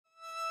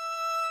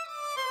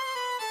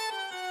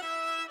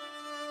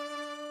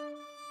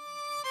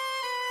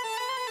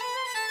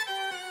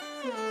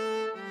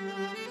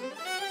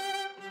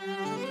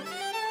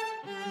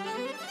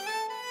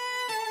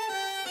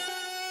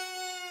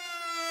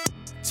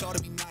taught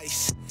to be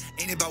nice.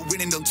 Ain't about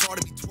winning, don't talk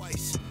to me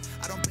twice.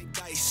 I don't play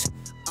dice,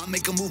 I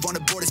make a move on the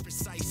board, it's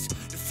precise.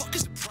 The fuck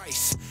is the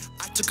price?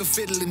 I took a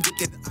fiddle and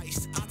dipped it in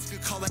ice. I took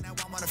a call and now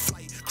I'm on a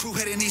flight. Crew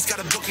heading east, got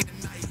a booking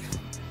tonight.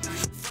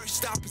 First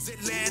stop is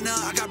Atlanta,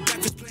 I got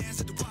breakfast plans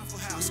at the Waffle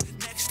House.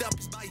 Next up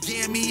is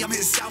Miami, I'm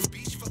hitting South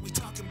Beach, what we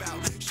talking about?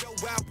 Show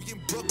out, we in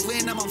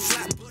Brooklyn, I'm on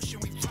Flatbush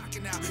and we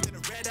rocking out. Then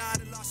a red eye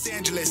to Los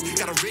Angeles,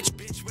 got a rich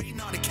bitch waiting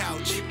on the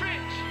couch.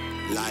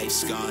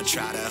 Life's gonna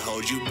try to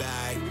hold you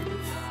back.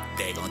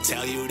 They gon'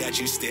 tell you that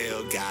you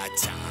still got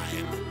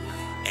time.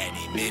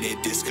 Any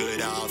minute this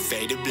could all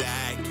fade to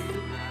black.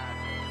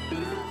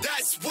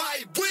 That's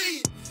why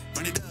we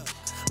run it up.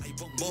 I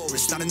want more,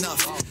 it's not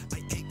enough. I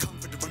ain't come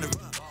for the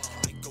runner-up.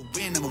 I go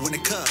win, I'ma win a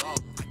cup.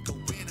 I go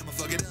win, I'ma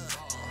fuck it up.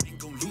 I ain't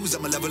gon' lose,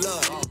 I'ma level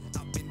up.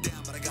 I've been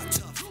down, but I got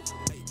tough.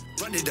 Hey,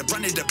 run it up,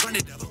 run it up, run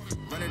it up.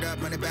 Run it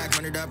up, run it back,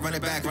 run it up, run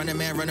it back, run it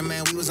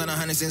man, we was on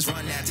 100 since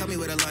run that. Tell me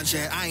where the lunch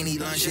at, I ain't eat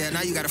lunch yet,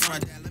 now you got a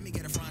front that. Let me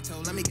get a front toe,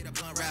 let me get a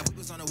blunt wrap, we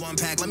was on a one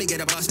pack, let me get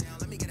a bust down,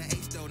 let me get an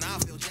ace though, now I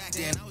feel jacked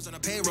in. I was on a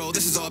payroll,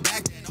 this is all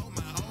back then, oh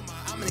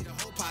my, I'ma need a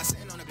whole pot,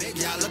 sitting on a big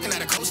yacht, looking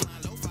at a coastline,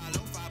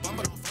 low-fi,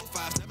 bumping on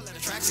 4-5s, never let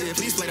a track sit,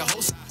 please play the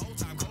whole side, whole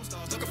time,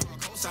 co-stars, looking for a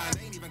cosign,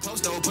 they ain't even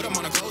close though, put them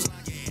on a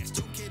clothesline, yeah,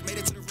 Stu kid, made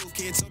it to the roof,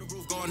 kid, so the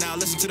roof going now,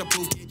 listen to the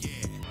proof, kid, yeah.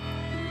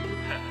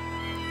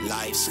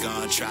 Life's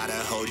gonna try to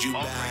hold you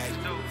back.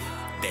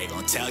 They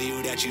gon' tell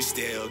you that you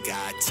still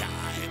got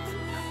time.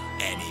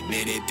 Any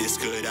minute this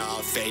could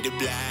all fade to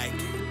black.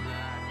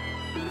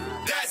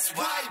 That's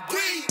why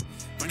we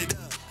run it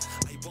up.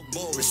 I want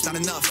more, it's not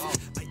enough.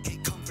 I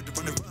ain't come for the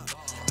runner-up.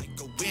 I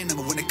go win,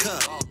 I'ma win a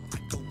cup. I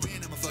go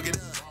win, I'ma fuck it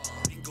up.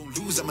 I ain't gon'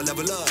 lose, I'ma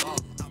level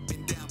up. I've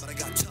been down, but I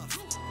got tough.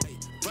 Hey,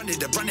 run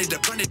it up, run it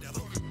up, run it up.